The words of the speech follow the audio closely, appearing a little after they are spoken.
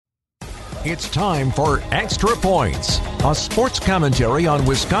It's time for Extra Points, a sports commentary on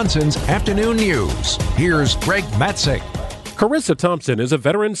Wisconsin's afternoon news. Here's Greg Matzek. Carissa Thompson is a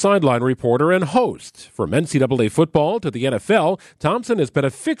veteran sideline reporter and host. From NCAA football to the NFL, Thompson has been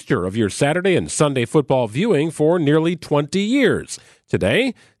a fixture of your Saturday and Sunday football viewing for nearly 20 years.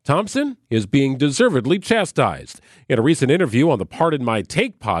 Today, Thompson is being deservedly chastised. In a recent interview on the Pardon My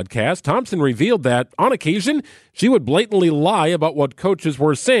Take podcast, Thompson revealed that, on occasion, she would blatantly lie about what coaches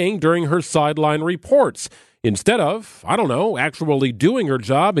were saying during her sideline reports. Instead of, actually doing her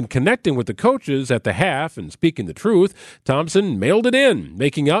job and connecting with the coaches at the half and speaking the truth, Thompson mailed it in,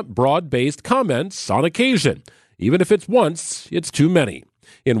 making up broad-based comments on occasion. Even if it's once, it's too many.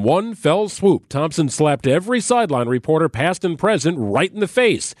 In one fell swoop, Thompson slapped every sideline reporter, past and present, right in the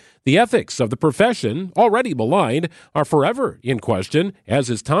face. The ethics of the profession, already maligned, are forever in question, as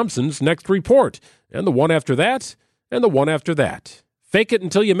is Thompson's next report, and the one after that, and the one after that. Fake it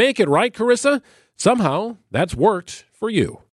until you make it, right, Carissa? Somehow, that's worked for you.